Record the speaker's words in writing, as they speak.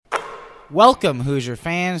Welcome, Hoosier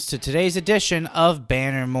fans, to today's edition of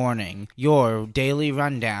Banner Morning, your daily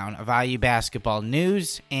rundown of IU basketball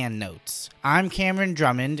news and notes. I'm Cameron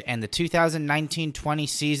Drummond, and the 2019-20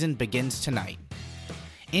 season begins tonight.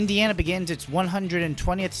 Indiana begins its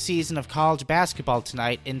 120th season of college basketball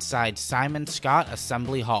tonight inside Simon Skjodt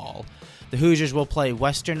Assembly Hall. The Hoosiers will play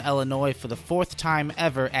Western Illinois for the fourth time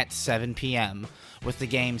ever at 7 p.m., with the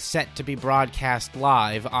game set to be broadcast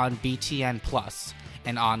live on BTN+,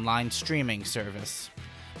 an online streaming service.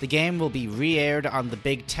 The game will be re-aired on the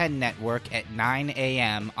Big Ten Network at 9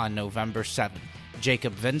 a.m. on November 7th.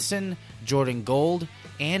 Jacob Vinson, Jordan Gold,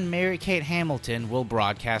 and Mary-Kate Hamilton will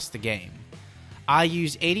broadcast the game.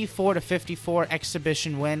 IU's 84-54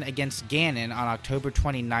 exhibition win against Gannon on October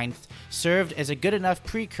 29th served as a good enough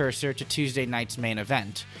precursor to Tuesday night's main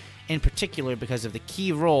event, in particular because of the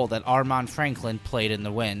key role that Armaan Franklin played in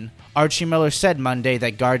the win. Archie Miller said Monday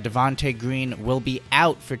that guard Devontae Green will be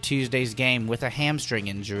out for Tuesday's game with a hamstring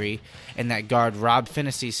injury, and that guard Rob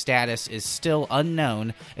Phinissee's status is still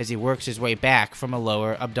unknown as he works his way back from a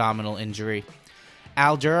lower abdominal injury.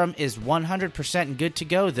 Al Durham is 100% good to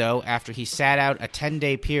go, though, after he sat out a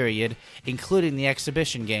 10-day period, including the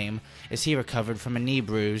exhibition game, as he recovered from a knee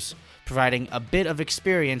bruise, providing a bit of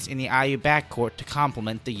experience in the IU backcourt to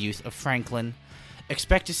complement the youth of Franklin.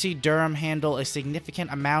 Expect to see Durham handle a significant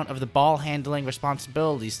amount of the ball-handling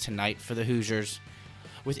responsibilities tonight for the Hoosiers.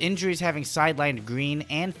 With injuries having sidelined Green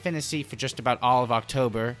and Phinisee for just about all of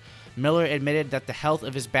October, Miller admitted that the health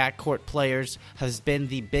of his backcourt players has been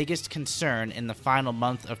the biggest concern in the final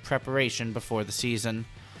month of preparation before the season.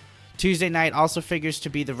 Tuesday night also figures to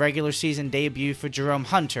be the regular season debut for Jerome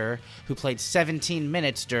Hunter, who played 17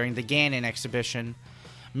 minutes during the Gannon exhibition.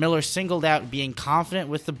 Miller singled out being confident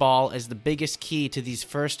with the ball as the biggest key to these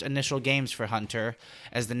first initial games for Hunter,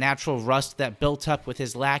 as the natural rust that built up with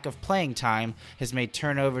his lack of playing time has made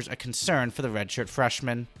turnovers a concern for the redshirt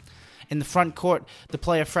freshman. In the front court, the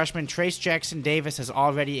play of freshman Trayce Jackson-Davis has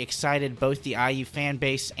already excited both the IU fan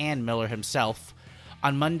base and Miller himself.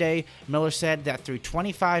 On Monday, Miller said that through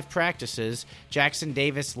 25 practices,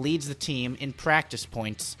 Jackson-Davis leads the team in practice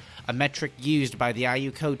points, a metric used by the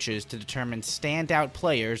IU coaches to determine standout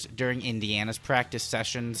players during Indiana's practice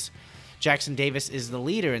sessions. Jackson-Davis is the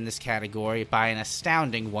leader in this category by an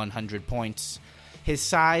astounding 100 points. His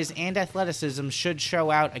size and athleticism should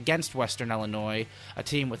show out against Western Illinois, a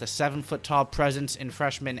team with a 7-foot-tall presence in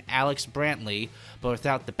freshman Alex Brantley, but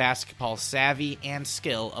without the basketball savvy and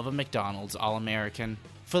skill of a McDonald's All-American.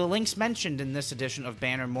 For the links mentioned in this edition of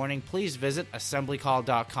Banner Morning, please visit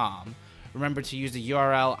assemblycall.com. Remember to use the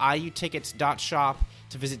URL iutickets.shop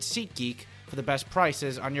to visit SeatGeek for the best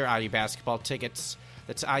prices on your IU basketball tickets.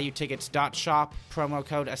 That's iutickets.shop, promo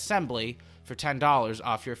code ASSEMBLY for $10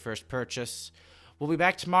 off your first purchase. We'll be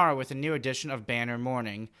back tomorrow with a new edition of Banner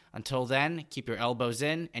Morning. Until then, keep your elbows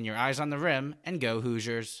in and your eyes on the rim, and go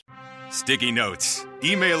Hoosiers. Sticky notes,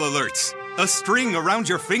 email alerts, a string around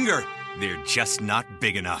your finger. They're just not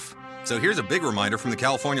big enough. So here's a big reminder from the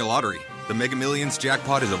California Lottery. The Mega Millions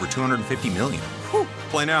jackpot is over $250 million. Whew.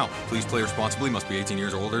 Play now. Please play responsibly. Must be 18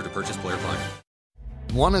 years or older to purchase player fine.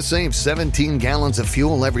 Want to save 17 gallons of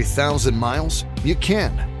fuel every 1,000 miles? You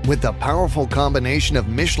can with the powerful combination of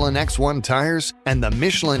Michelin X1 tires and the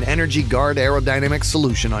Michelin Energy Guard aerodynamic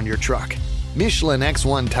solution on your truck. Michelin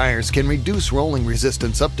X1 tires can reduce rolling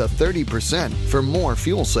resistance up to 30% for more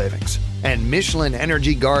fuel savings. And Michelin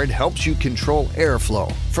Energy Guard helps you control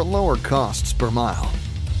airflow for lower costs per mile.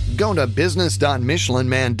 Go to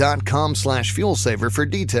business.michelinman.com/fuel saver for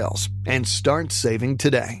details and start saving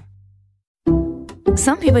today.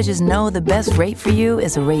 Some people just know the best rate for you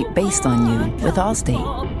is a rate based on you with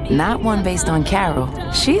Allstate, not one based on Carol.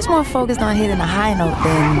 She's more focused on hitting a high note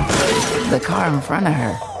than the car in front of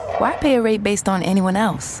her. Why pay a rate based on anyone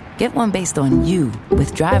else? Get one based on you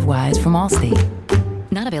with DriveWise from Allstate.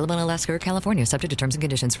 Not available in Alaska or California, subject to terms and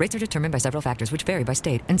conditions. Rates are determined by several factors, which vary by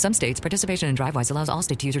state. In some states, participation in DriveWise allows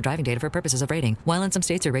Allstate to use your driving data for purposes of rating. While in some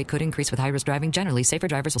states, your rate could increase with high-risk driving. Generally, safer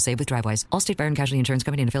drivers will save with DriveWise. Allstate Fire and Casualty Insurance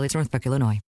Company and affiliates, Northbrook, Illinois.